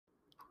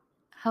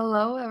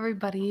Hello,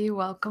 everybody.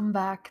 Welcome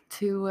back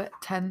to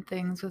 10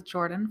 Things with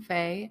Jordan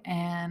Faye.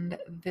 And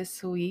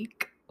this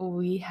week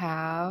we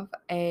have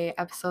a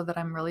episode that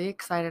I'm really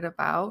excited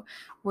about.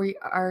 We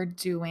are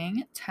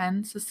doing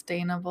 10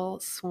 sustainable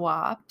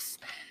swaps.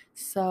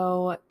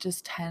 So,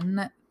 just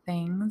 10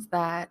 things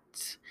that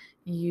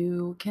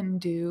you can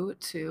do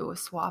to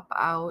swap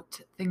out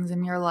things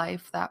in your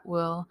life that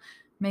will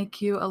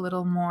make you a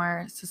little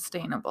more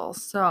sustainable.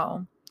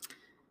 So,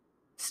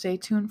 stay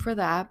tuned for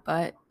that,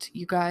 but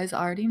you guys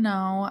already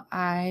know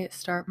I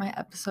start my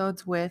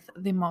episodes with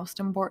the most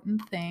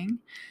important thing.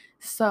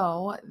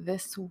 So,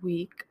 this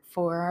week,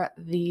 for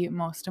the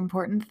most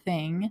important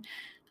thing,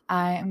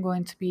 I am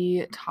going to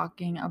be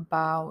talking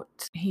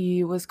about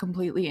he was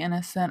completely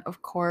innocent,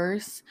 of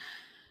course.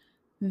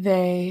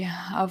 They,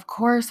 of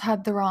course,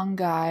 had the wrong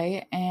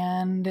guy,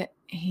 and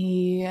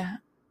he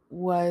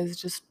was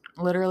just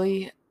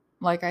literally,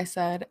 like I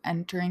said,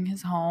 entering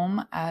his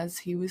home as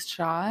he was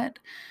shot.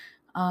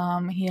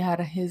 He had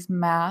his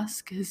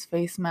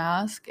face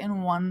mask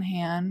in one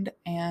hand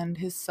and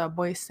his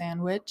Subway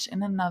sandwich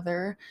in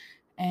another.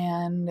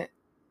 And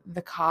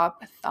the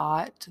cop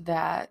thought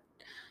that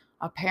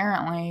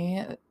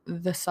apparently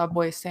the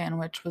Subway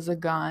sandwich was a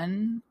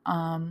gun.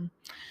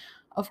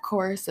 Of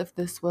course, if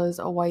this was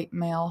a white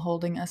male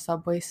holding a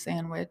Subway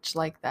sandwich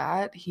like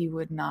that, he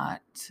would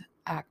not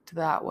act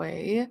that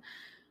way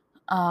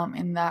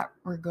in that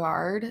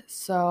regard.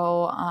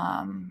 So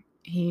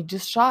he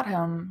just shot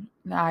him.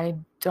 I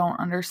don't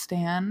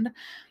understand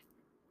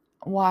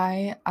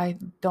why. I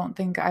don't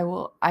think I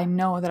will. I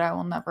know that I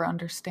will never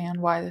understand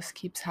why this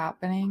keeps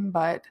happening,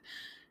 but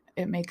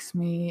it makes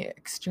me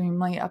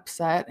extremely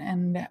upset.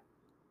 And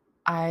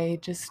I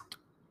just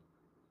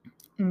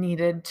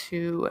needed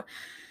to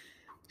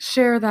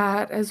share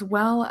that as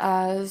well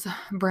as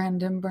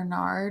Brandon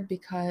Bernard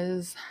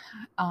because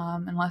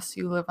unless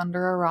you live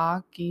under a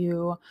rock,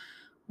 you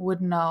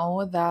would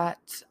know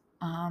that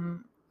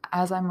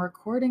as I'm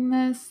recording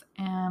this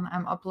and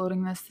I'm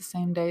uploading this the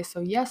same day. So,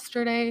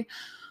 yesterday,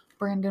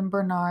 Brandon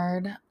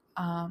Bernard,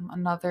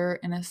 another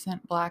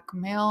innocent black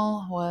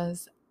male,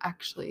 was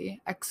actually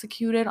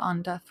executed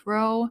on death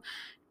row.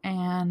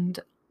 And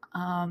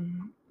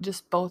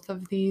just both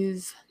of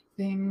these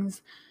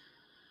things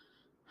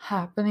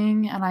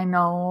happening. And I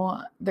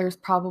know there's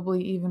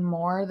probably even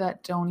more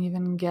that don't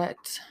even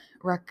get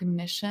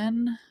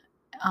recognition,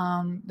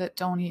 that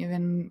don't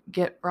even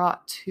get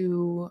brought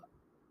to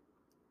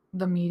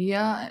the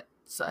media's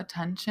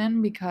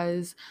attention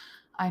because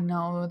I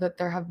know that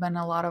there have been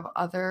a lot of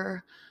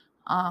other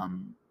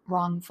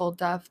wrongful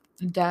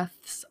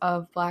deaths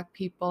of Black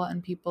people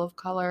and people of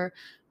color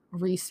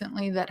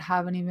recently that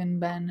haven't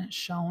even been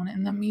shown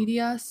in the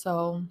media.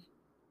 So,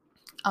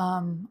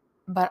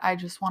 but I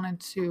just wanted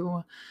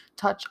to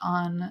touch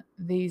on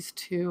these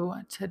two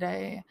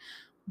today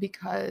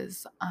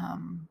because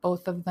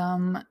both of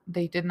them,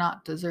 they did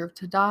not deserve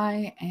to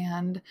die,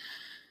 and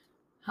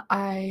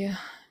I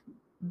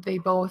they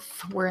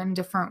both were in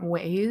different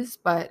ways,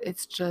 but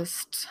it's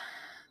just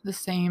the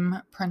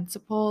same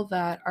principle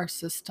that our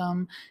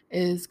system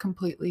is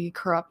completely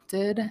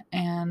corrupted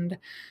and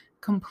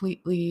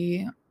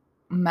completely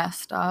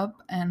messed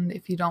up. And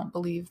if you don't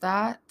believe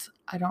that,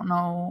 I don't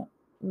know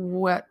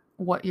what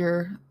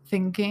you're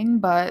thinking,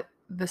 but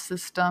the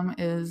system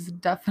is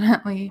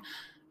definitely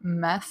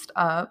messed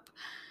up.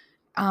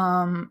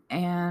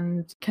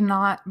 And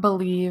cannot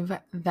believe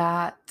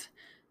that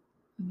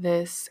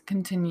this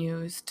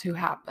continues to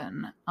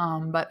happen.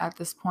 But at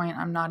this point,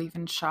 I'm not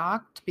even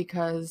shocked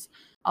because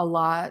a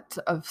lot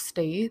of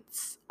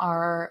states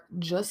are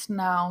just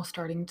now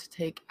starting to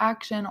take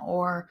action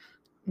or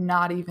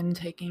not even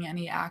taking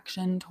any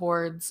action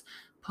towards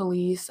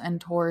police and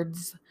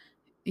towards,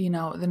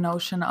 the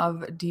notion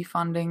of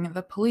defunding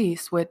the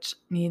police, which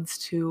needs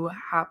to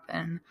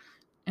happen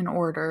in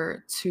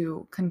order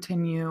to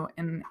continue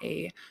in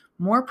a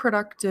more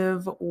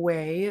productive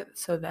way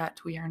so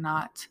that we are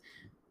not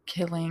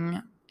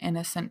killing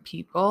innocent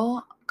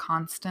people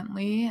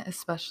constantly,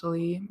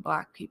 especially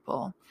Black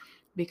people,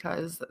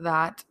 because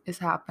that is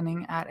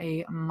happening at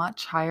a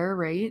much higher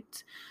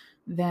rate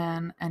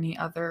than any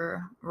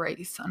other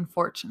race,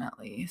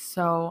 unfortunately.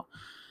 So,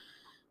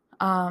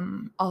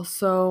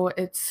 also,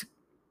 it's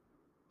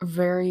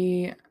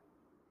very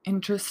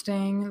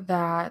interesting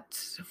that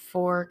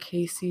for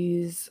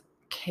Casey's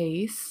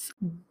case,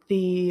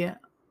 the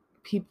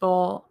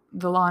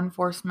the law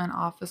enforcement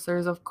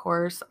officers, of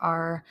course,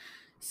 are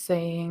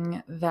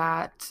saying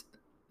that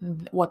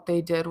what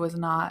they did was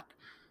not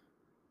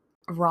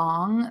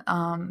wrong.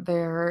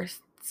 They're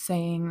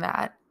saying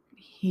that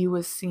he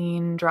was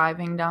seen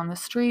driving down the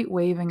street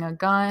waving a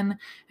gun,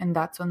 and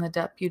that's when the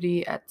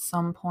deputy, at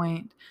some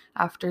point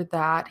after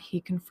that, he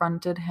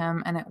confronted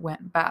him and it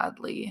went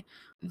badly.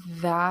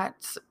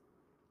 That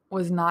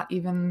was not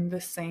even the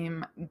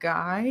same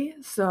guy.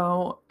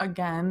 So,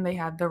 again, they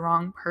had the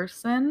wrong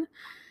person.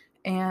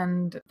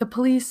 And the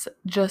police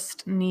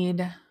just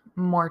need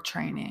more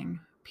training,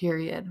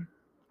 period.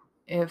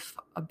 If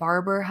a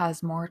barber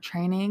has more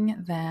training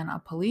than a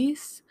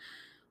police,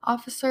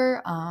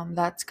 officer.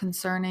 That's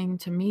concerning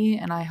to me,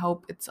 and I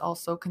hope it's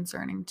also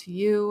concerning to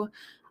you.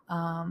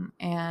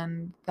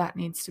 And that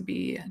needs to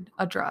be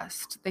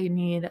addressed. They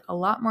need a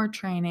lot more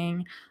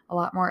training, a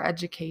lot more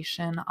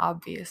education,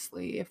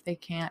 obviously, if they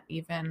can't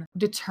even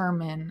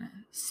determine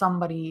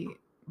somebody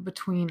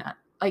between,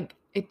 like,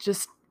 it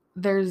just,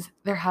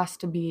 there has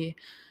to be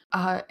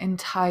an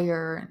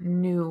entire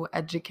new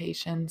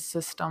education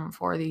system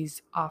for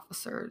these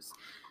officers.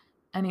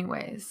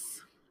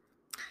 Anyways,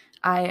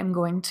 I am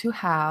going to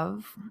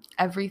have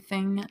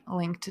everything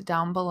linked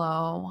down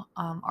below,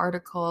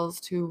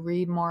 articles to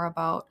read more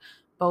about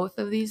both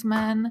of these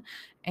men,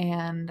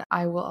 and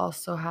I will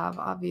also have,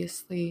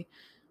 obviously,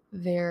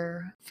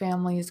 their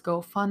families'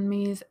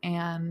 GoFundMes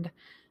and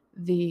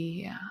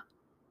the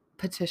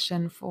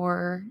petition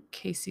for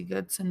Casey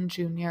Goodson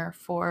Jr.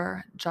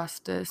 for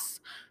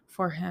justice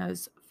for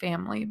his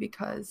family,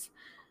 because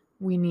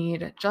we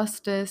need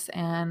justice.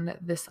 And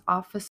this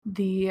office,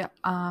 the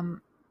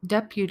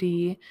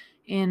deputy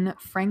in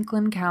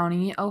Franklin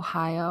County,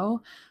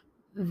 Ohio,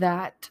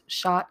 that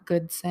shot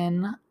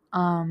Goodson,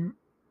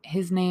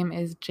 his name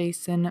is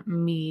Jason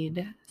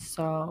Mead.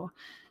 So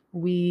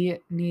we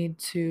need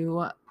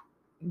to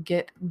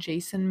get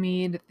Jason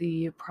Mead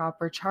the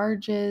proper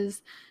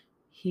charges.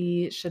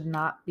 He should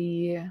not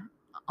be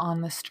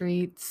on the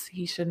streets.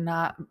 He should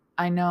not.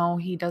 I know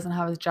he doesn't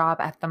have his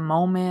job at the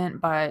moment,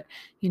 but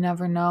you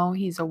never know.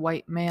 He's a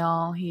white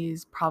male.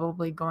 He's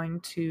probably going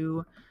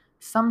to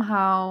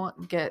somehow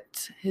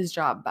get his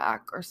job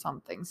back or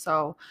something.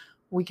 So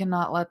we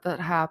cannot let that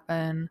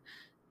happen.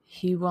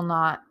 He will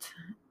not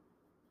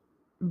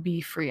be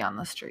free on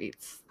the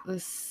streets.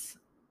 This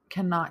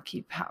cannot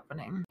keep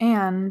happening.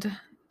 And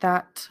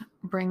that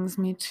brings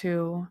me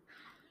to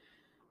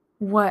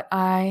what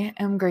I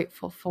am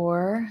grateful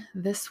for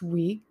this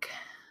week.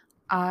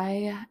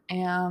 I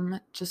am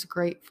just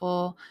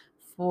grateful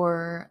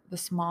for the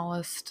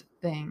smallest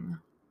thing.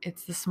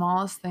 It's the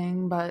smallest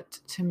thing, but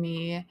to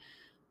me,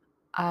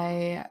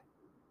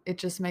 it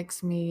just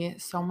makes me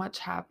so much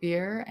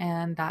happier,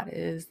 and that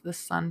is the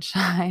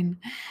sunshine.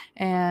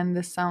 And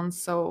this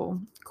sounds so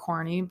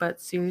corny,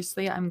 but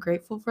seriously, I'm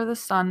grateful for the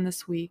sun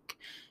this week.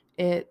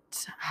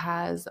 It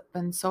has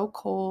been so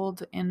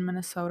cold in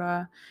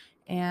Minnesota,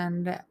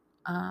 and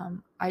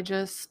I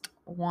just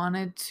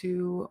wanted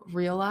to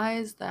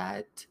realize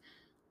that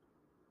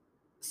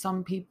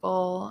some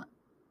people,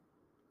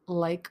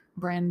 like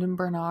Brandon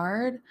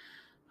Bernard,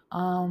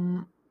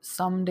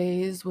 some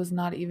days was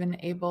not even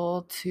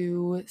able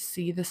to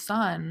see the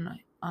sun.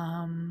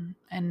 And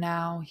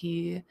now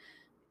he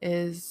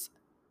is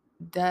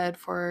dead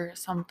for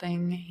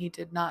something he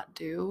did not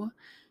do.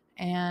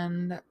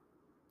 And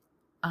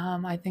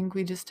I think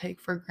we just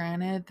take for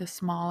granted the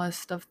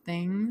smallest of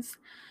things,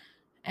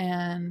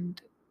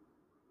 and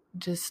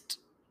just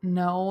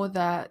know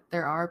that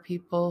there are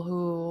people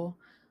who,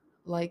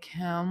 like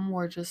him,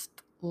 were just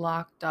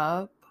locked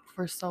up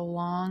for so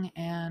long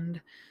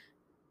and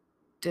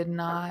did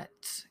not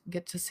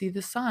get to see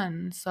the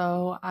sun.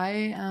 So I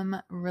am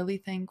really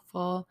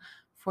thankful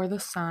for the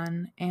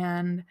sun,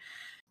 and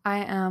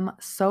I am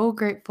so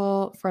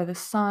grateful for the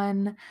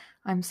sun.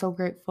 I'm so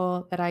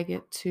grateful that I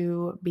get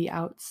to be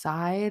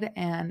outside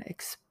and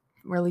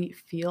really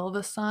feel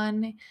the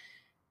sun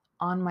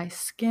on my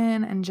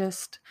skin, and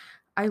just,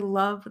 I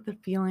love the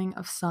feeling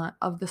of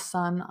the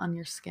sun on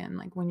your skin,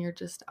 like when you're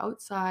just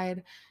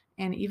outside.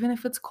 And even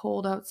if it's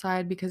cold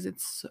outside, because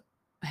it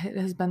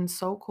has been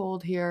so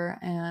cold here,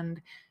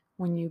 and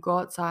when you go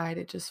outside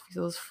it just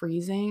feels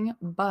freezing,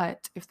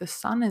 but if the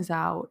sun is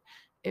out,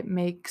 it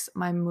makes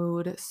my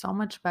mood so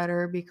much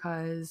better,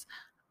 because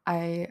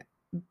I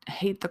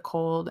hate the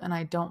cold and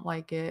I don't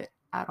like it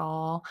at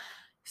all.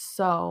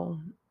 So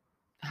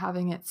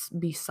having it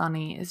be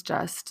sunny is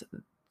just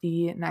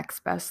the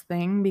next best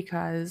thing,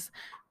 because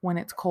when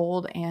it's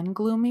cold and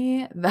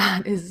gloomy,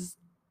 that is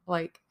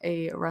like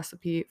a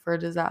recipe for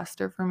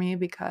disaster for me,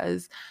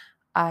 because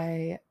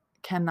I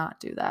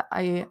cannot do that.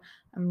 I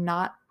am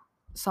not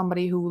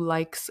somebody who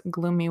likes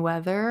gloomy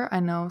weather. I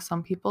know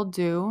some people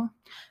do,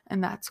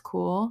 and that's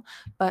cool,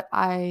 but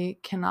I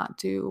cannot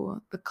do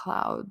the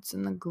clouds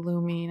and the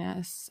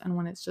gloominess, and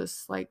when it's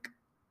just like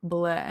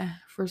bleh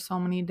for so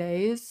many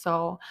days.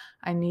 So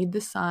I need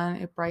the sun.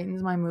 It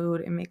brightens my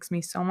mood. It makes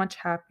me so much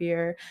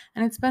happier.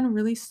 And it's been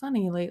really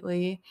sunny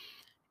lately,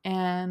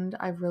 and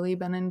I've really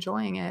been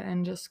enjoying it,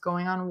 and just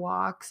going on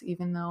walks.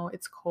 Even though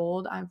it's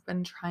cold, I've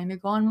been trying to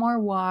go on more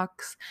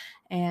walks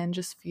and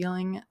just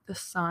feeling the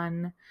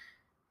sun.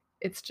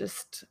 It's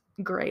just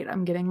great.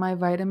 I'm getting my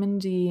vitamin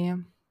D.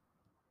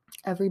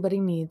 Everybody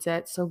needs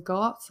it. So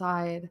go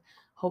outside.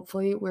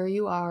 Hopefully, where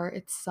you are,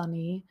 it's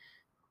sunny.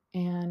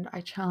 And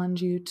I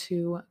challenge you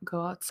to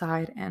go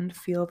outside and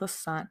feel the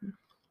sun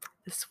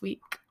this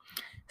week.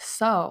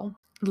 So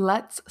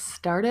let's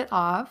start it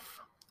off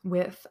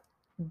with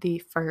the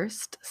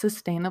first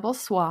sustainable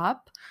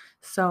swap.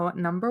 So,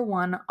 number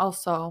one,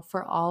 also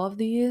for all of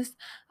these,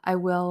 I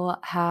will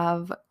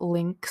have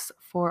links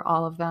for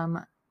all of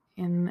them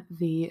in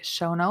the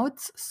show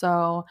notes.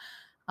 So,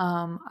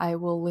 I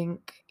will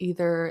link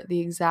either the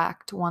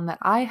exact one that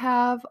I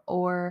have,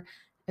 or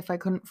if I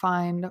couldn't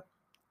find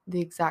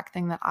the exact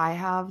thing that I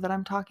have that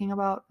I'm talking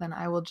about, then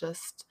I will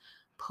just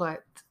put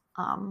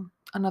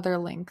another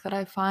link that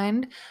I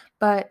find.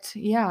 But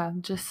yeah,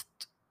 just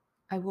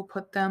I will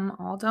put them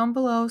all down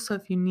below. So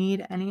if you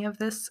need any of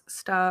this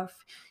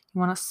stuff, you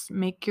want to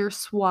make your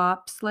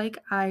swaps like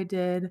I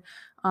did,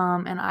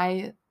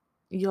 and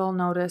you'll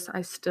notice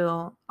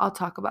I'll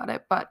talk about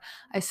it, but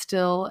I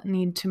still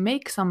need to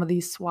make some of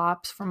these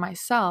swaps for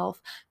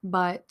myself.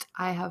 But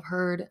I have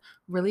heard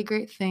really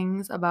great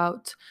things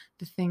about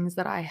the things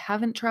that I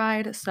haven't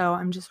tried. So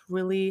I'm just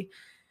really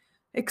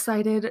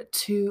excited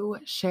to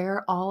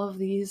share all of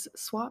these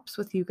swaps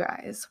with you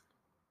guys.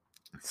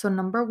 So,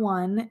 number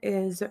one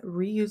is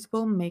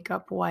reusable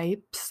makeup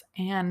wipes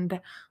and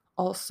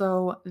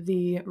also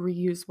the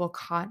reusable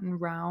cotton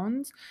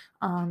rounds.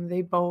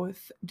 They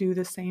both do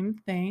the same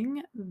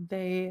thing.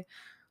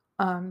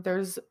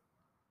 There's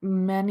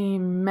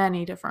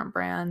many different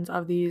brands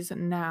of these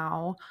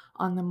now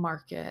on the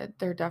market.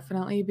 They're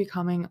definitely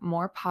becoming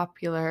more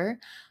popular.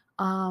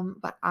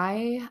 But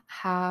I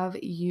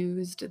have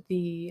used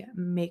the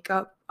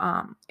makeup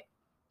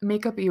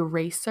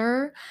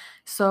eraser.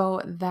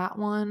 So that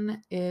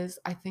one is,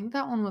 I think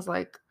that one was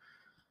like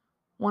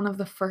one of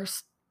the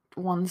first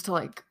ones to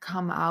like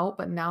come out,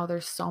 but now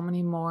there's so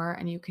many more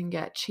and you can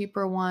get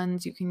cheaper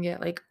ones, you can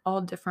get like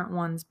all different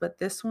ones, but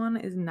this one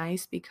is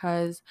nice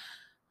because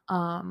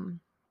um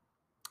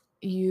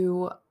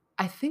you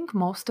I think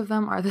most of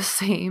them are the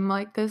same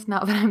like this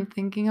now that I'm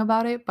thinking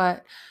about it,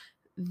 but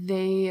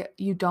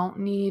you don't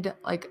need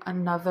like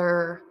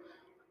another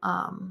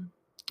um,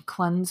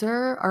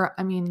 cleanser, or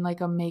I mean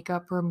like a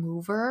makeup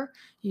remover.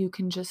 You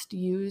can just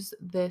use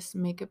this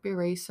makeup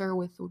eraser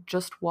with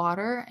just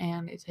water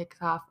and it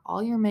takes off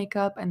all your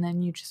makeup, and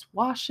then you just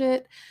wash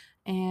it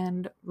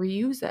and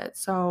reuse it.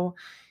 So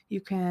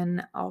you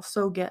can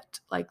also get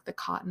like the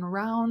cotton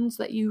rounds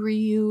that you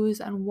reuse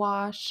and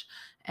wash,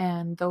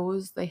 and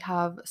those they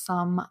have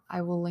some,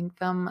 I will link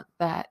them,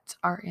 that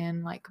are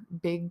in like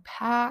big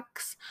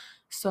packs,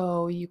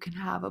 so you can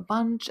have a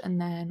bunch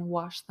and then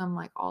wash them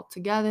like all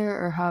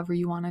together or however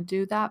you want to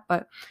do that.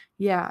 But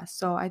yeah,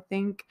 so I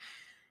think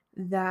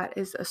that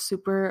is a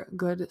super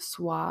good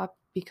swap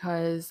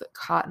because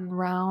cotton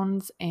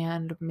rounds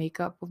and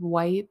makeup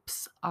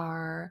wipes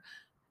are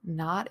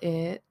not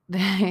it.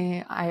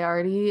 I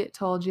already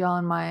told y'all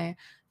in my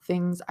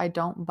things I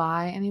don't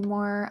buy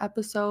anymore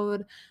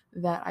episode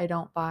that I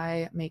don't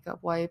buy makeup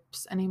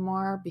wipes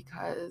anymore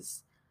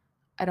because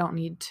I don't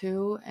need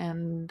to,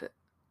 and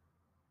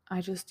I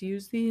just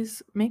use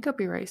these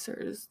makeup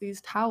erasers, these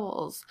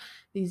towels,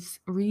 these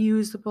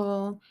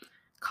reusable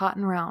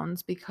cotton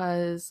rounds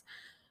because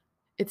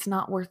it's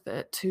not worth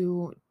it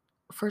to,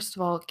 first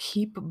of all,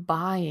 keep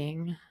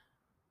buying.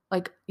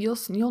 Like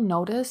you'll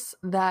notice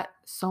that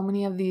so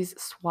many of these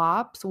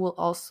swaps will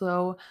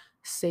also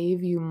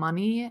save you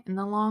money in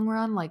the long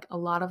run. Like a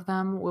lot of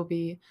them will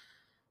be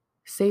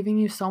saving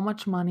you so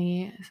much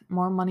money,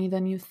 more money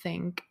than you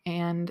think,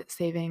 and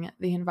saving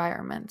the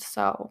environment.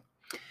 So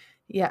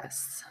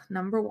yes,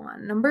 number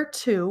one. Number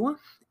two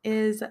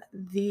is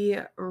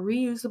the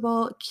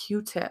reusable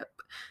Q-tip.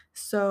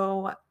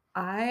 So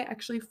I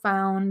actually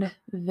found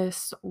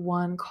this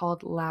one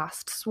called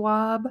Last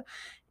Swab,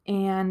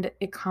 and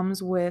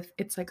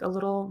it's like a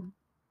little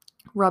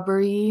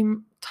rubbery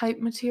type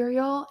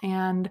material,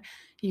 and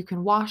you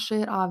can wash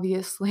it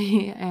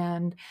obviously,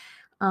 and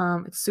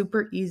it's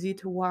super easy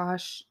to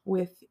wash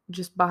with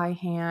just by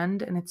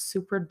hand, and it's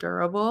super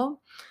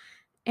durable,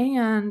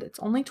 and it's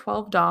only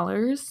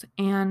 $12,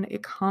 and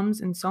it comes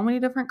in so many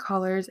different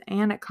colors,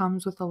 and it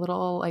comes with a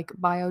little like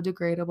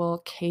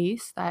biodegradable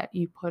case that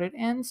you put it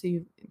in, so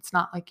it's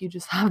not like you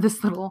just have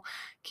this little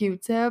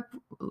Q-tip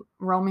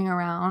roaming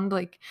around.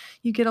 Like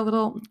you get a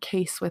little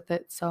case with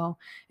it, so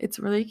it's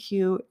really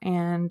cute.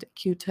 And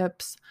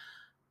Q-tips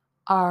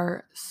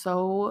are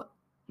so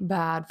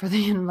bad for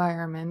the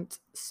environment,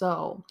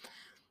 so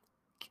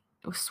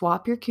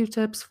swap your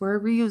Q-tips for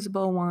a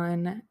reusable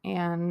one.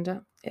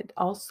 And it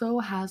also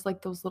has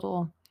like those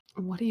little,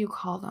 what do you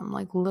call them?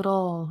 Like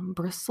little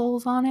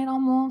bristles on it,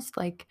 almost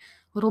like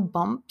little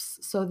bumps,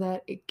 so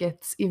that it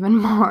gets even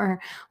more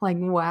like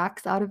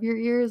wax out of your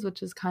ears,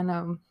 which is kind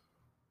of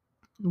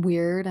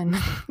weird and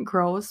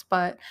gross,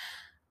 but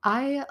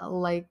I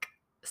like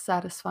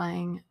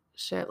satisfying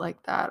shit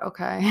like that,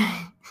 okay?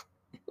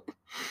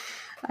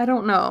 I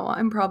don't know.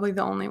 I'm probably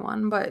the only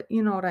one, but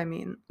you know what I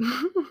mean.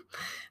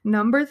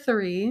 Number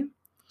three,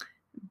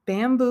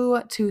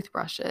 bamboo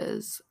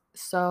toothbrushes.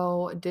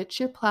 So ditch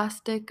your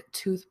plastic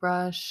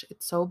toothbrush.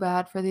 It's so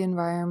bad for the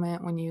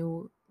environment when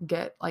you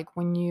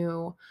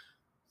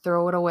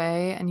throw it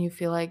away and you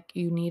feel like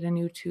you need a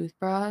new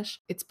toothbrush.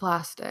 It's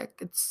plastic.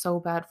 It's so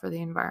bad for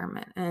the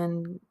environment.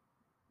 And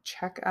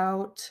check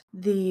out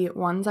the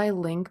ones I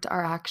linked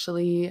are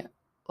actually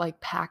like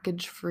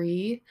package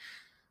free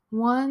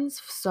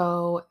ones.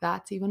 So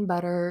that's even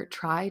better.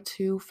 Try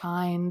to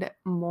find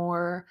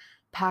more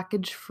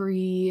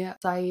package-free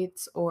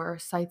sites or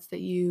sites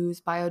that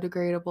use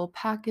biodegradable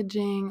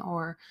packaging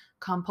or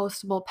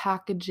compostable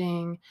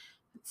packaging,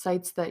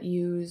 sites that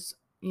use,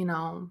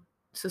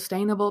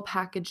 sustainable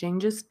packaging.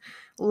 Just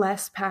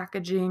less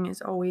packaging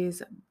is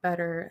always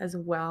better as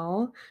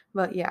well.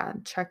 But yeah,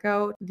 check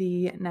out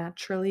the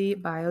naturally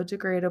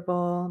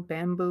biodegradable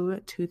bamboo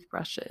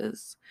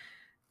toothbrushes.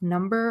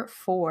 Number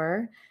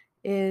 4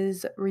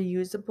 is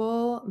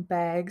reusable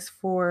bags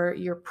for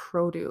your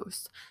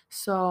produce.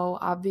 So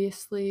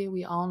obviously,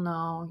 we all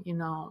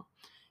know,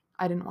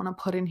 I didn't want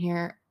to put in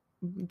here,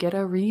 get a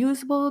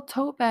reusable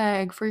tote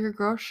bag for your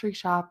grocery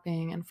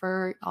shopping and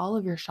for all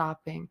of your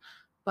shopping.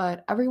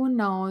 But everyone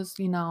knows,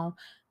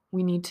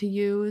 we need to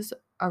use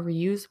a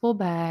reusable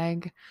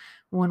bag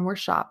when we're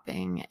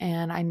shopping.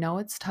 And I know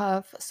it's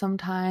tough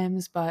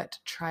sometimes, but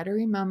try to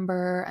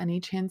remember any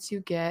chance you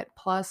get.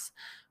 Plus,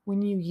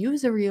 when you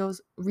use a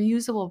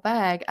reusable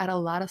bag at a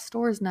lot of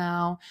stores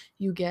now,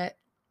 you get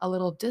a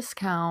little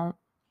discount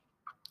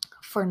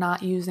for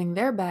not using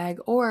their bag,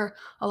 or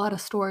a lot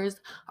of stores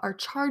are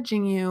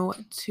charging you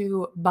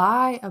to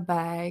buy a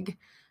bag.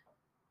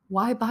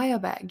 Why buy a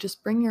bag?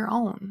 Just bring your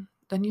own.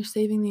 Then you're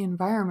saving the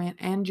environment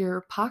and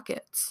your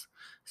pockets.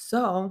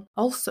 So,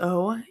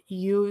 also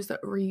use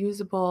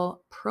reusable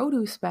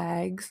produce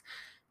bags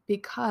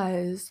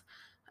because,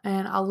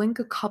 and I'll link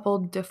a couple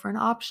different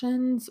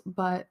options,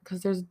 but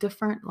because there's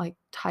different like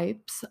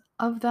types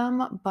of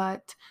them,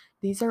 but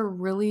these are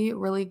really,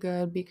 really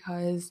good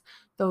because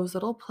those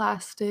little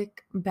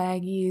plastic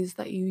baggies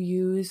that you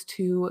use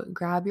to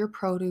grab your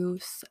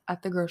produce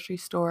at the grocery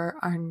store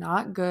are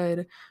not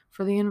good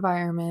for the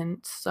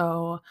environment.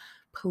 So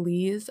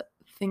please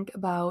think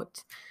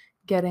about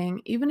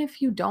getting, even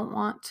if you don't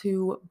want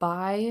to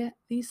buy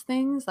these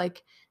things,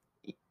 like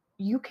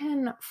you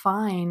can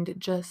find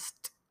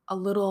just a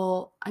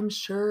little, I'm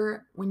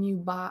sure when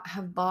you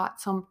have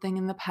bought something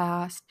in the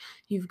past,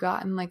 you've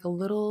gotten like a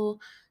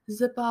little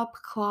zip up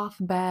cloth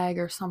bag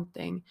or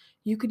something.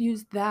 You could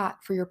use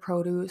that for your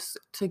produce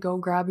to go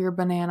grab your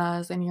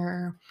bananas and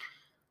your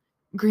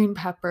green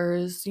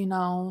peppers,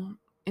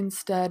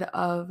 instead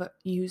of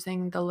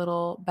using the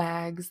little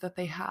bags that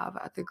they have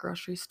at the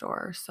grocery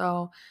store.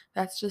 So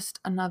that's just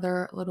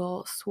another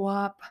little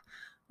swap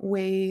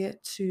way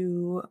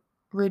to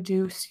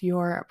reduce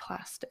your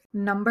plastic.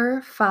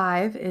 Number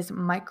 5 is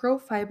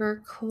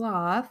microfiber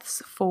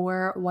cloths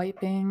for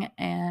wiping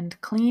and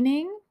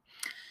cleaning.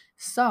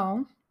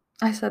 So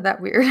I said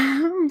that weird,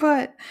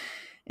 but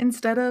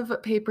instead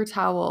of paper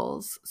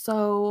towels.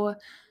 So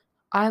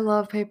I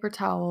love paper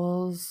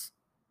towels.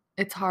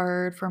 It's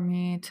hard for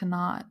me to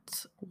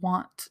not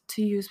want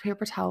to use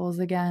paper towels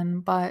again,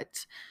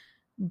 but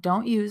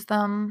don't use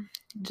them.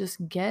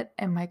 Just get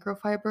a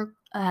microfiber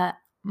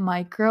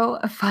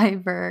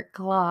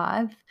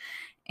cloth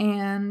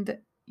and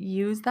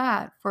use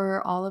that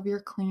for all of your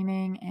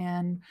cleaning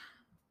and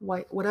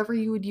whatever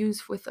you would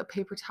use with a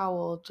paper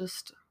towel.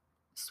 Just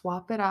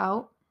swap it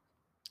out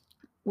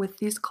with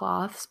these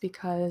cloths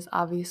because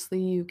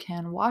obviously you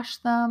can wash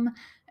them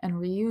and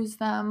reuse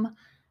them,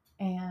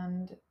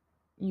 and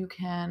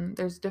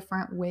there's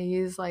different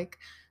ways like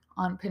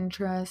on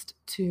Pinterest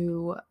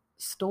to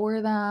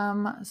store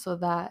them so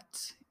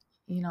that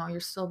you're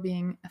still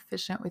being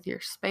efficient with your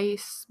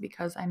space,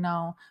 because I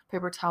know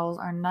paper towels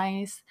are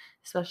nice,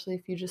 especially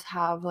if you just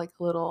have like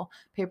a little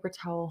paper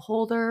towel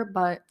holder,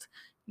 but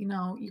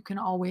you can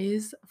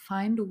always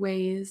find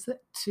ways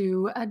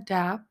to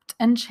adapt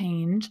and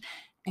change,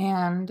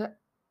 and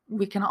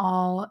we can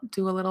all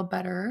do a little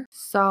better.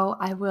 So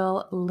I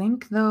will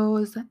link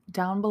those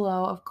down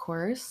below, of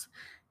course.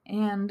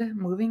 And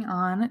moving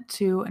on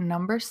to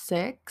number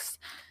 6.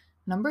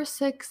 Number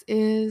 6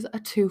 is a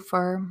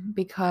twofer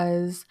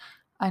because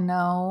I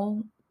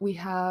know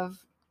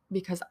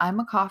because I'm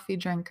a coffee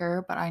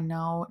drinker, but I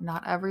know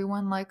not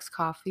everyone likes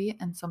coffee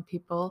and some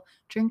people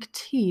drink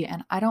tea,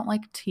 and I don't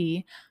like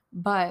tea.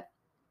 But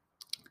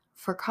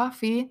for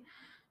coffee,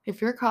 if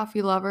you're a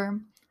coffee lover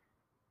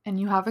and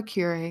you have a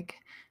Keurig,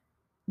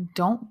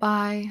 don't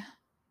buy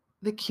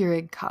the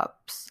Keurig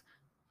cups.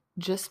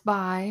 Just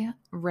buy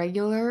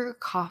regular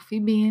coffee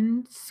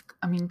beans,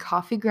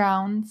 coffee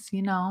grounds,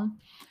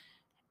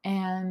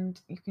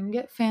 and you can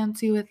get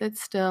fancy with it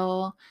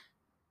still.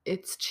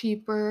 It's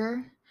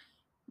cheaper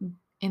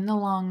in the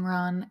long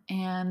run,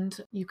 and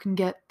you can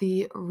get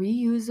the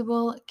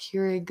reusable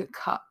Keurig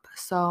cup.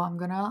 So I'm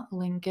gonna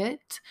link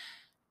it,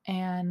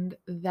 and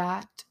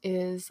that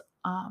is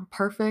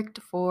perfect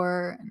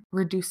for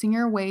reducing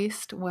your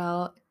waste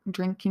while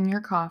drinking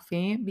your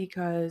coffee,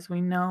 because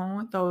we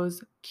know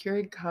those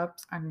Keurig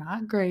cups are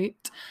not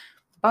great.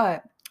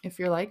 But if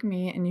you're like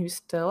me and you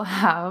still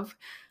have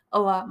a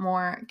lot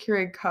more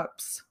Keurig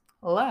cups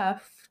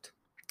left,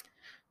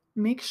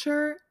 make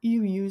sure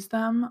you use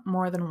them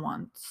more than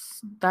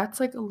once.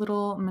 That's like a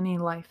little mini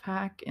life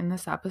hack in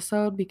this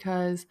episode,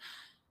 because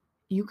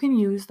you can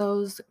use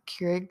those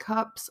Keurig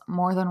cups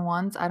more than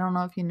once. I don't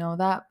know if you know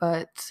that,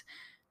 but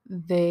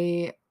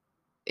they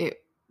it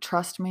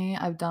trust me,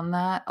 I've done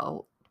that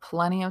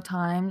plenty of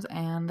times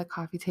and the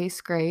coffee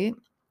tastes great.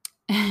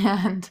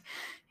 And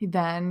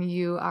then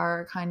you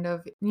are kind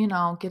of,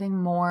 getting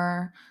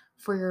more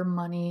for your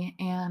money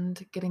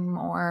and getting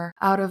more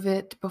out of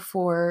it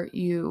before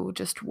you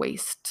just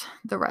waste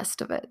the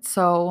rest of it.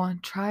 So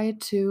try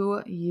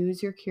to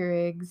use your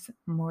Keurigs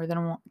more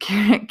than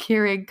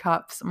Keurig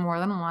cups more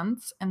than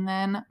once, and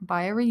then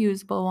buy a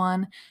reusable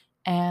one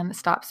and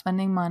stop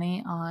spending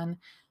money on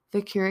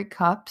the Keurig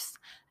cups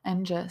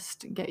and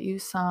just get you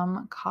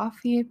some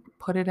coffee,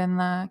 put it in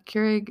the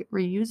Keurig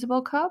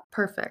reusable cup.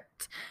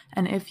 Perfect.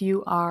 And if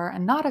you are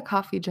not a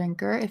coffee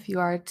drinker, if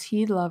you are a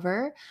tea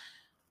lover,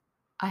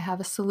 I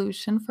have a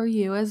solution for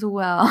you as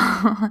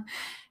well.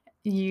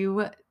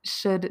 You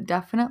should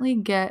definitely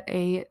get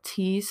a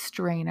tea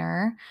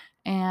strainer.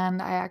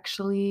 And I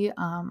actually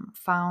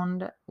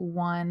found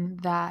one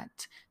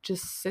that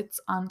just sits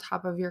on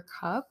top of your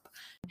cup.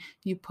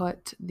 You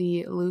put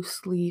the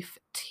loose leaf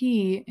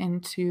tea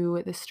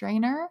into the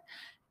strainer,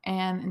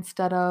 and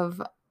instead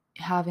of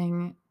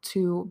having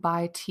to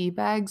buy tea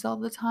bags all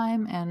the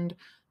time and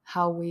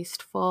how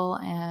wasteful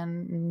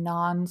and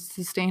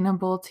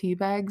non-sustainable tea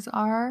bags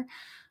are,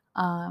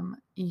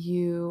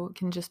 you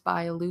can just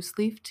buy a loose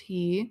leaf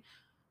tea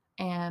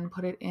and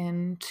put it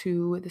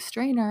into the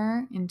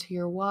strainer, into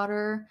your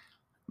water.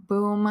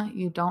 Boom,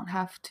 you don't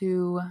have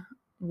to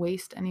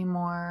waste any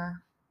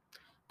more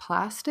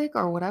plastic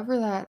or whatever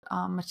that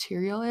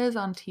material is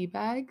on tea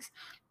bags,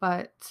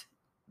 but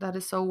that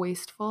is so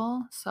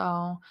wasteful.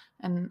 So,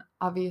 and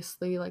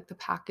obviously, like the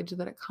package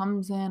that it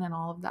comes in and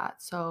all of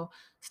that. So,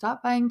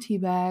 stop buying tea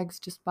bags,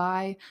 just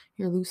buy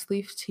your loose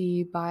leaf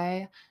tea,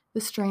 buy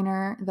the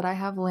strainer that I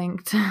have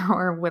linked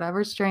or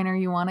whatever strainer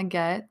you want to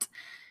get,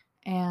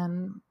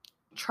 and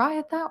try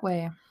it that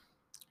way.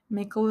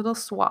 Make a little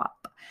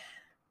swap.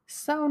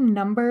 So,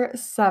 number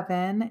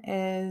 7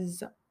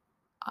 is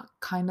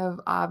kind of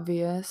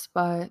obvious,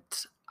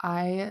 but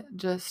I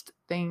just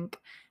think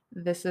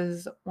this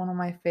is one of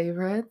my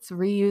favorites,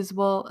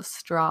 reusable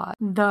straws.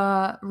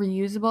 The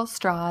reusable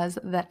straws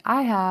that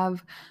I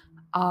have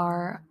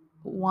are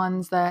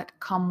ones that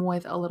come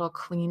with a little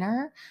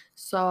cleaner.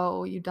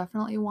 So you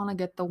definitely want to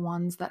get the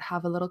ones that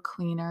have a little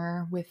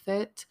cleaner with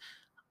it,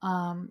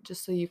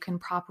 just so you can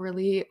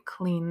properly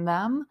clean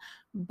them.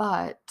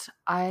 But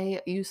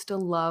I used to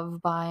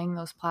love buying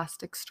those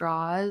plastic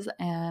straws,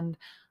 and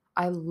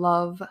I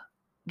love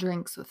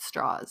drinks with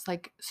straws.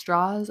 Like,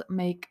 straws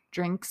make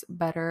drinks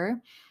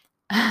better.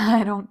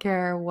 I don't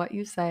care what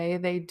you say,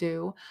 they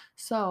do.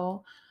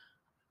 So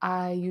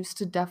I used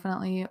to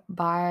definitely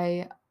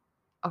buy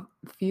a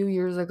few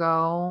years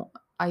ago,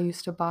 I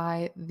used to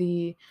buy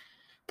the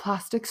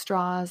plastic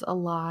straws a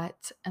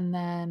lot, and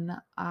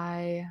then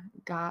I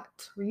got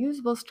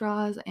reusable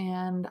straws,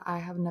 and I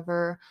have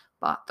never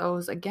bought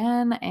those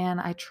again.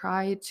 And I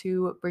try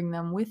to bring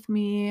them with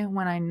me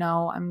when I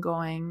know I'm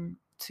going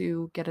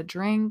to get a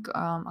drink,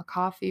 a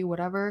coffee,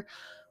 whatever.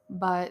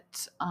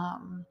 But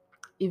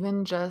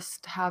even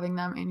just having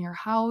them in your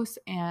house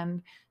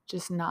and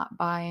just not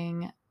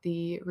buying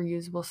the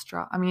reusable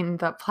straw, I mean,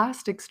 the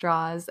plastic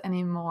straws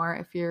anymore,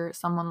 if you're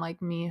someone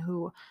like me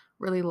who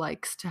really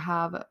likes to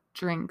have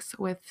drinks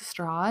with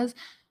straws.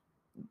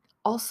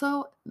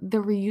 Also,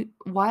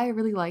 why I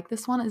really like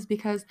this one is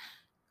because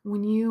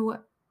when you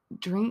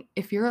drink,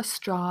 if you're a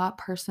straw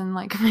person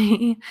like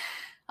me,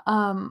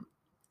 um,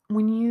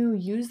 when you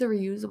use the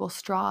reusable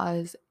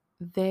straws,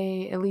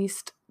 they, at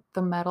least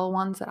the metal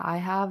ones that I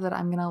have that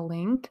I'm gonna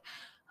link,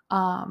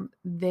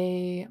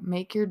 they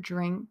make your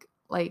drink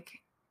like,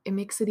 it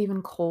makes it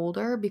even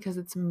colder because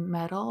it's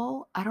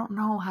metal. I don't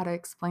know how to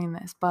explain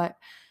this, but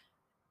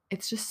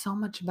it's just so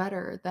much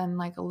better than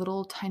like a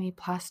little tiny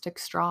plastic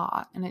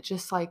straw. And it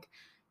just like,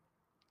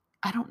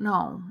 I don't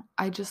know.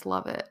 I just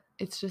love it.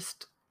 It's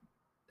just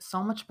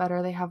so much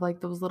better. They have like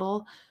those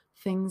little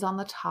things on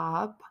the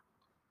top,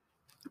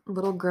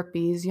 little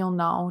grippies. You'll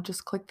know.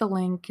 Just click the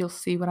link. You'll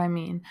see what I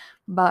mean.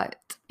 But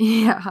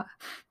yeah,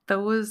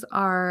 those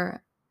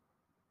are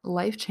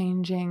life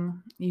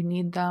changing. You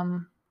need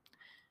them.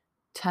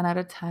 10 out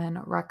of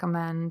 10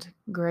 recommend.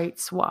 Great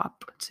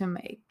swap to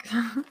make.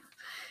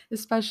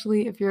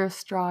 Especially if you're a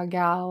straw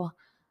gal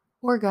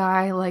or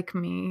guy like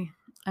me.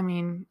 I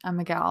mean,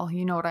 I'm a gal,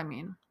 you know what I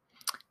mean.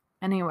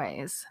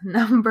 Anyways,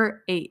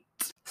 number 8,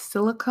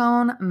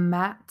 silicone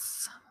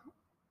mats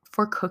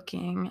for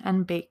cooking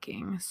and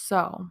baking.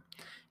 So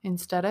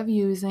instead of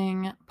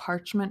using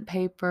parchment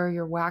paper,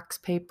 your wax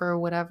paper,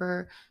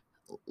 whatever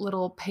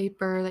little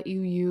paper that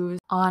you use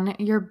on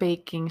your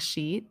baking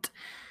sheet,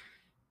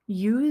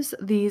 use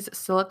these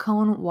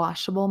silicone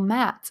washable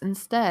mats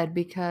instead,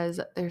 because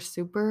they're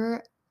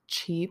super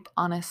cheap,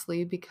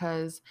 honestly,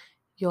 because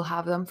you'll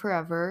have them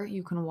forever.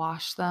 You can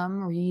wash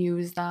them,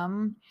 reuse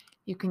them.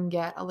 You can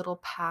get a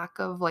little pack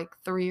of like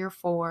 3 or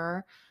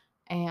 4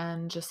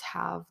 and just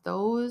have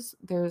those.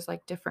 There's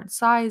like different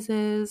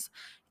sizes,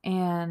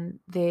 and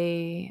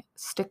they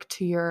stick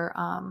to your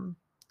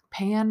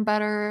pan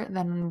better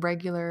than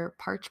regular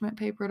parchment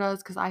paper does,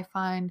 because I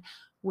find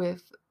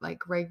with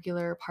like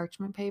regular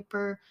parchment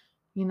paper,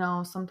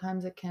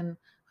 sometimes it can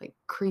like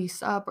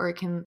crease up or it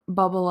can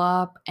bubble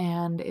up,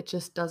 and it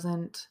just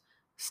doesn't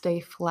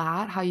stay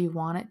flat how you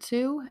want it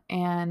to.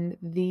 And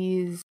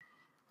these,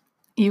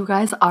 you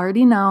guys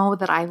already know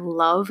that I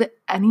love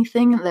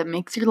anything that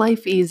makes your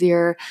life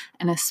easier,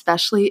 and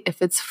especially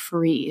if it's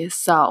free.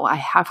 So I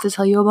have to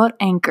tell you about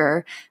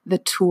Anchor, the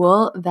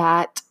tool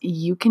that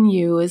you can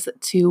use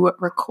to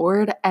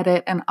record,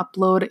 edit, and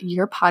upload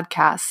your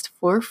podcast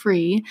for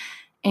free.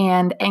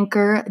 And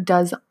Anchor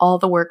does all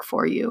the work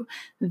for you.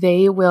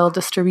 They will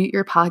distribute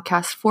your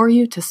podcast for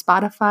you to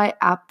Spotify,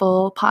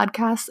 Apple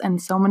Podcasts, and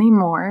so many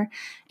more.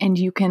 And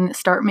you can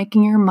start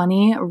making your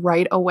money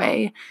right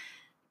away.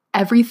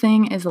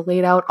 Everything is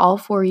laid out all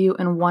for you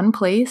in one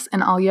place,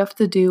 and all you have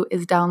to do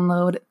is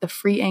download the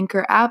free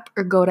Anchor app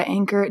or go to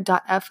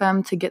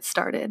anchor.fm to get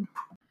started.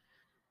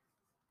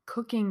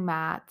 Cooking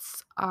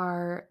mats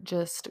are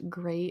just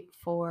great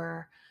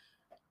for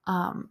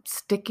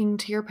sticking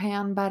to your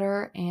pan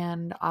better,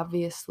 and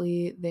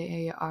obviously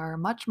they are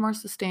much more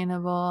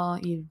sustainable.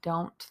 You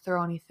don't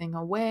throw anything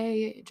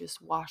away,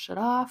 just wash it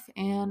off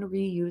and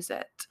reuse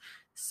it.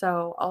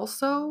 So,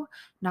 also,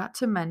 not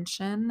to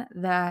mention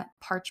that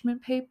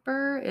parchment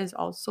paper is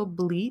also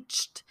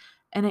bleached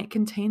and it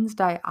contains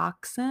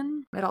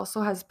dioxin. It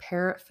also has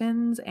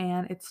paraffins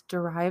and it's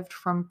derived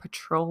from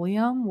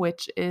petroleum,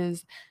 which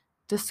is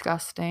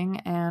disgusting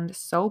and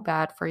so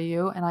bad for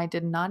you. And I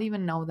did not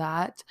even know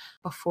that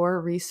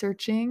before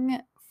researching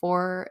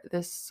for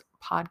this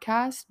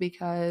podcast,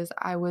 because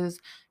I was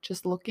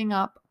just looking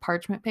up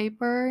parchment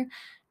paper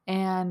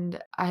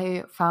and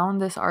I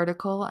found this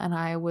article and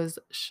I was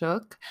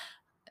shook.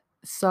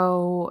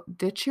 So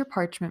ditch your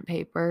parchment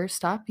paper,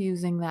 stop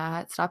using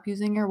that, stop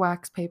using your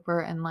wax paper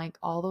and like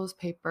all those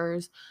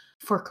papers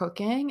for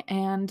cooking,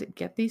 and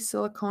get these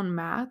silicone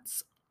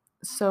mats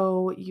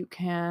so you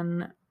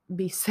can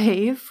be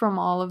safe from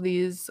all of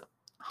these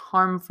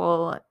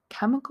harmful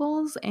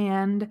chemicals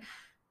and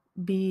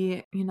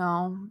be,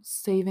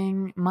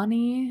 saving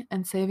money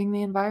and saving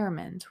the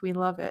environment. We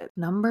love it.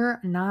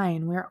 Number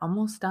 9, we're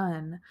almost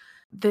done.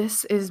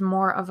 This is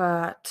more of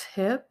a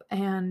tip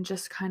and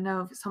just kind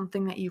of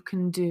something that you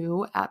can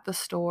do at the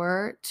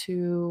store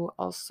to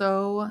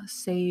also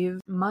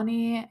save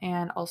money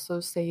and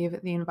also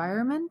save the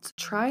environment.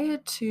 Try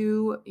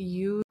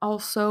to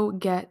also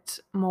get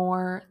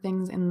more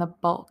things in the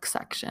bulk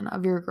section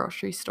of your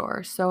grocery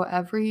store. So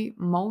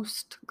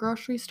most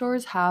grocery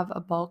stores have a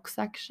bulk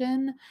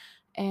section,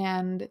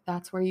 and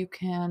that's where you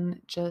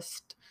can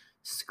just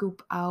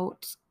scoop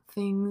out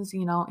things,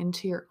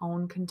 into your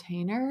own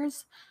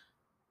containers,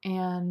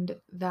 and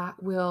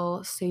that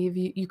will save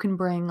you. You can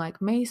bring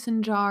like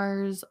mason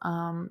jars,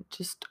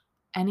 just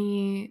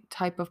any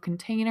type of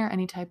container,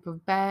 any type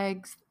of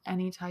bags,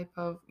 any type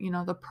of,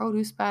 the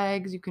produce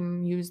bags. You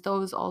can use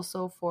those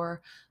also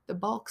for the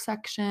bulk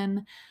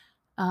section.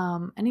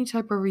 Any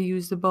type of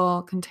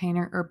reusable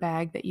container or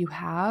bag that you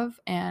have,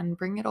 and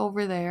bring it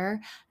over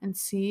there and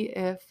see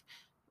if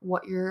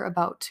what you're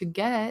about to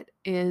get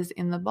is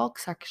in the bulk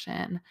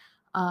section,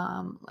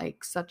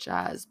 like such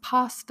as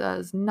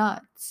pastas,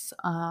 nuts,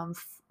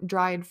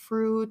 dried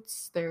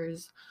fruits.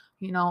 There's,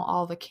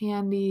 all the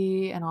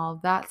candy and all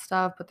of that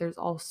stuff, but there's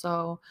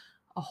also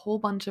a whole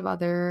bunch of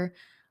other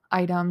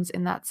items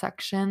in that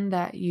section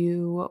that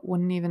you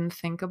wouldn't even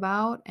think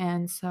about.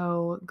 And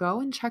so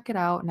go and check it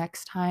out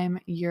next time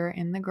you're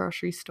in the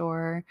grocery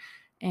store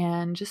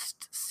and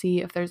just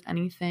see if there's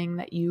anything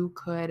that you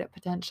could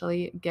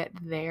potentially get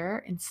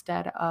there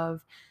instead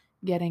of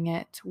getting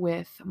it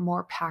with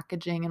more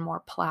packaging and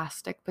more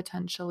plastic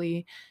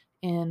potentially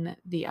in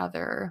the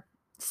other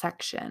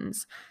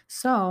sections.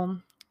 So,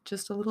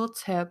 just a little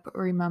tip,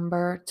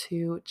 remember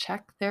to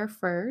check there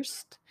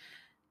first.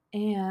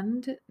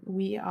 And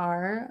we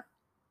are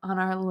on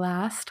our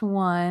last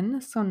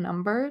one. So,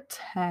 number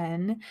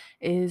 10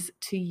 is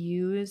to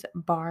use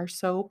bar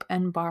soap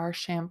and bar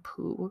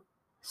shampoo.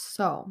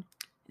 So,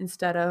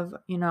 instead of,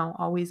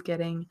 always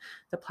getting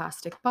the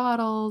plastic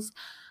bottles,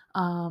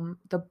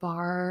 the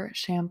bar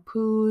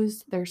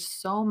shampoos, there's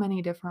so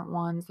many different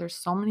ones, there's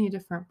so many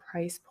different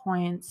price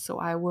points. So,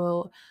 I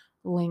will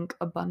link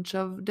a bunch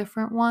of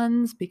different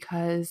ones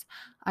because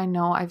I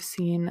know I've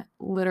seen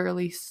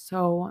literally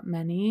so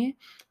many.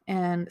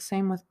 And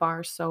same with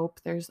bar soap.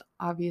 There's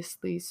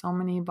obviously so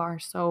many bar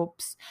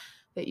soaps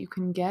that you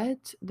can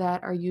get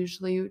that are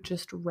usually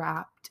just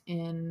wrapped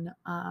in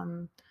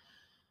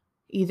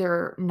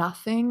either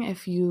nothing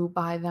if you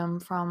buy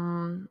them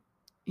from,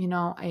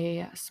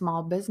 a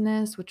small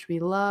business, which we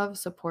love,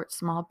 support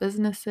small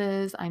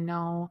businesses. I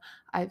know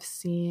I've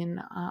seen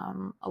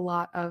a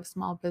lot of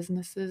small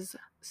businesses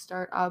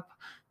start up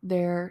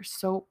their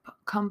soap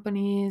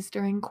companies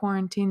during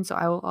quarantine. So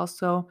I will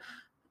also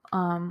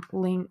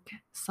link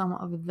some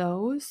of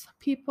those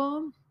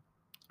people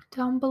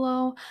down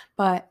below.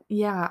 But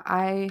yeah,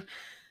 I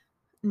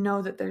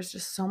know that there's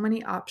just so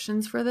many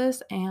options for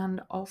this.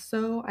 And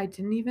also, I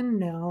didn't even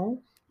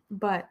know,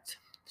 but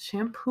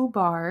shampoo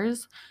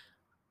bars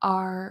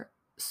are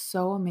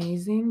so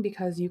amazing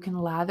because you can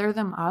lather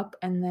them up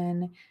and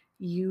then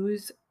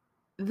use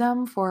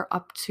them for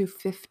up to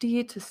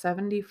 50 to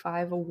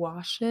 75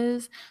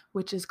 washes,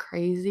 which is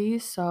crazy.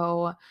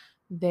 So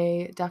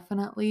They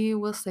definitely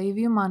will save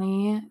you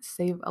money,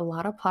 save a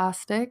lot of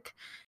plastic.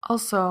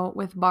 Also,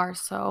 with bar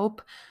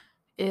soap,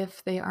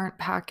 if they aren't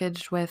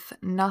packaged with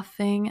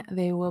nothing,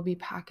 they will be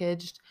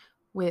packaged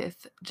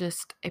with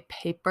just a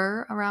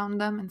paper around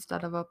them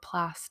instead of a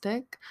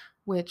plastic,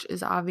 which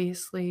is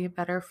obviously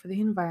better for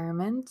the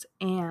environment.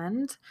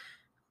 And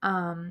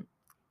um,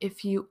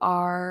 if you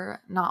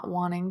are not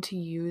wanting to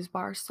use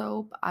bar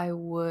soap, I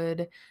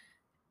would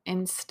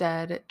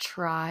instead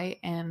try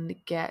and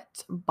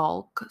get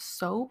bulk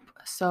soap.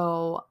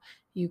 So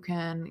you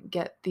can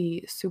get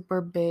the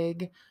super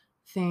big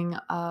thing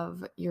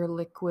of your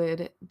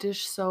liquid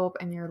dish soap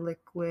and your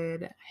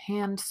liquid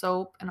hand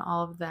soap and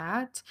all of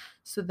that,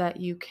 so that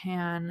you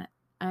can,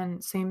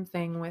 and same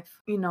thing with,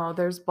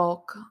 there's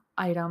bulk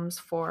items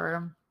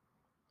for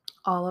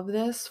all of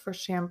this, for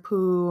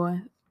shampoo,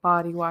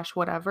 body wash,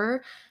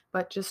 whatever,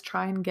 but just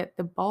try and get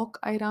the bulk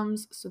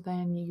items so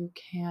then you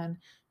can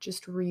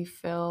just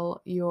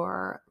refill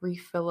your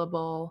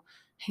refillable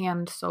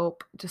hand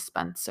soap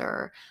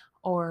dispenser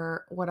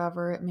or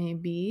whatever it may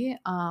be.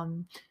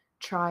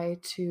 Try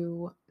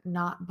to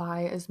not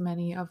buy as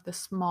many of the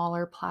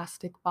smaller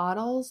plastic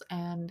bottles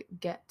and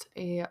get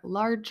a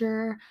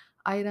larger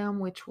item,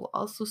 which will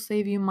also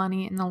save you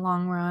money in the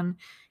long run.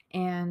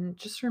 And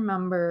just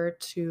remember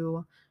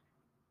to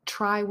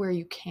try where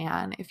you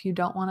can. If you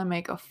don't want to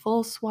make a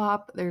full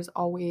swap, there's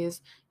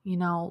always,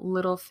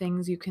 little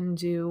things you can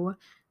do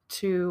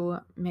to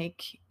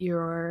make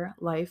your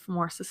life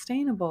more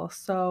sustainable.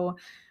 So,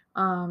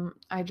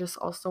 I just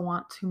also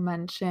want to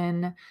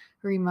mention,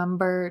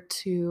 remember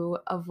to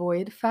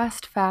avoid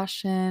fast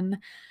fashion,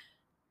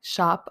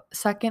 shop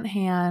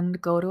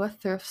secondhand, go to a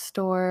thrift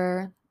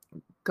store,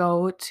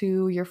 go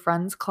to your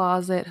friend's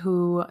closet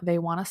who they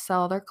want to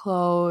sell their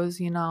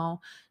clothes,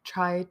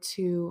 try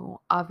to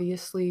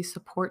obviously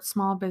support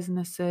small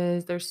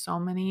businesses. There's so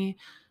many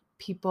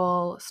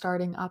people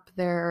starting up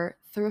their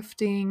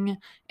thrifting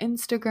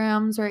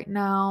Instagrams right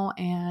now,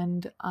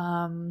 and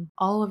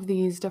all of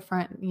these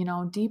different,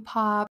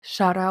 Depop.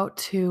 Shout out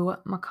to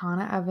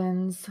Makana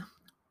Evans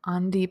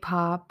on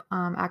Depop.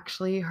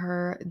 Actually,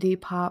 her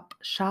Depop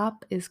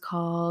shop is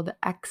called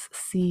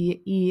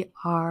XCERIN.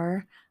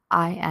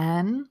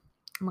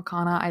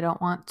 Makana, I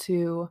don't want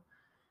to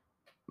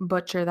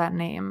butcher that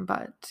name,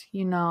 but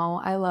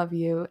I love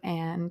you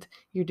and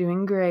you're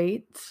doing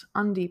great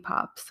on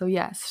Depop. So,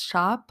 yes,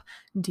 shop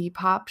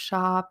Depop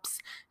shops,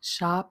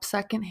 shop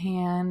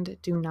secondhand.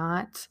 Do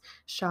not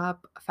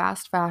shop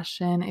fast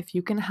fashion. If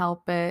you can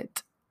help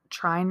it,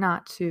 try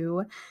not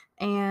to.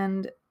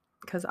 And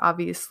because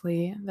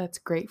obviously that's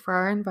great for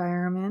our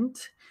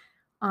environment.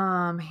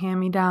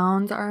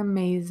 Hand-me-downs are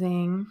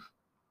amazing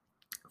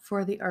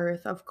for the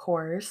earth, of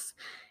course.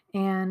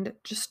 And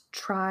just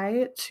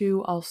try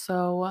to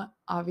also,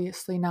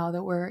 obviously, now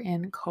that we're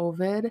in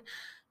COVID,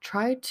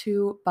 try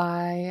to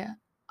buy.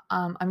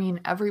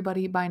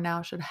 Everybody by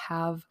now should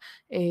have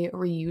a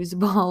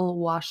reusable,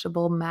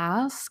 washable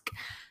mask.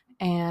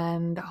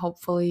 And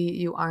hopefully,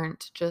 you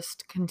aren't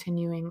just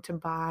continuing to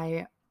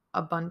buy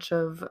a bunch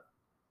of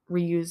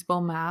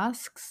reusable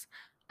masks.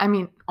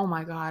 Oh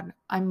my God.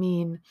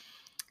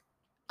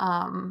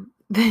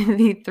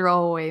 The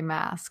throwaway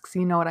masks,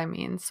 you know what I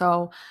mean?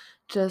 So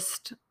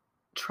just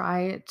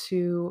try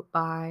to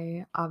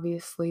buy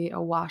obviously a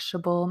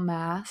washable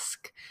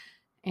mask,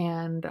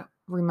 and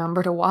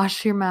remember to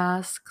wash your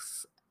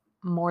masks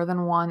more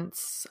than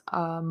once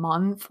a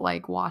month,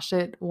 like wash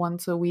it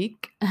once a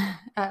week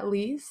at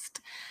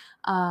least,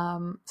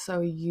 so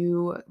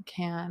you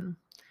can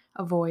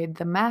avoid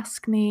the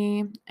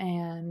maskne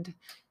and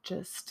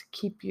just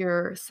keep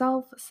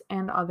yourself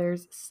and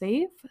others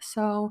safe.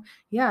 So,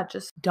 yeah,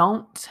 just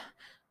don't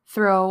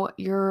throw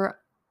your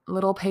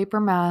little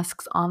paper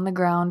masks on the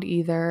ground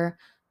either.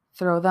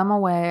 Throw them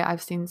away.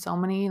 I've seen so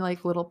many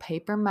like little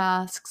paper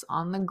masks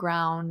on the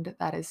ground.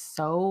 That is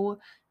so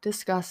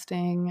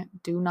disgusting.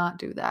 Do not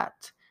do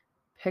that.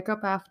 Pick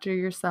up after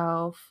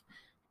yourself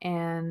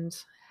and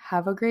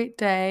have a great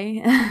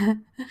day.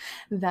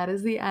 That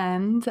is the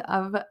end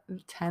of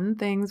 10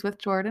 Things with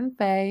Jordan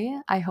Faye.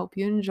 I hope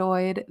you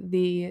enjoyed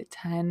the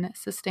 10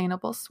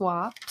 sustainable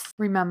swaps.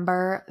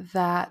 Remember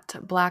that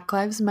Black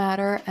Lives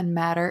Matter and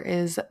matter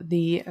is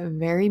the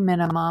very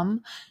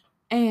minimum.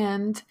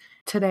 And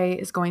today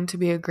is going to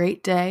be a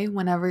great day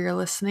whenever you're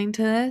listening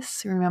to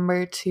this.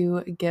 Remember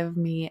to give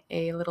me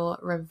a little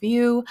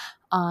review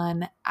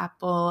on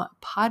Apple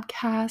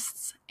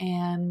Podcasts.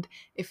 And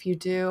if you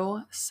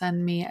do,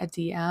 send me a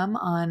DM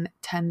on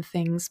 10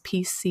 Things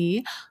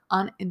PC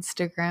on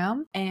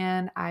Instagram,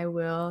 and I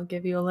will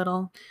give you a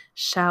little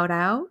shout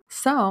out.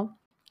 So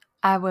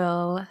I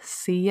will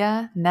see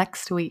ya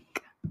next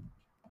week.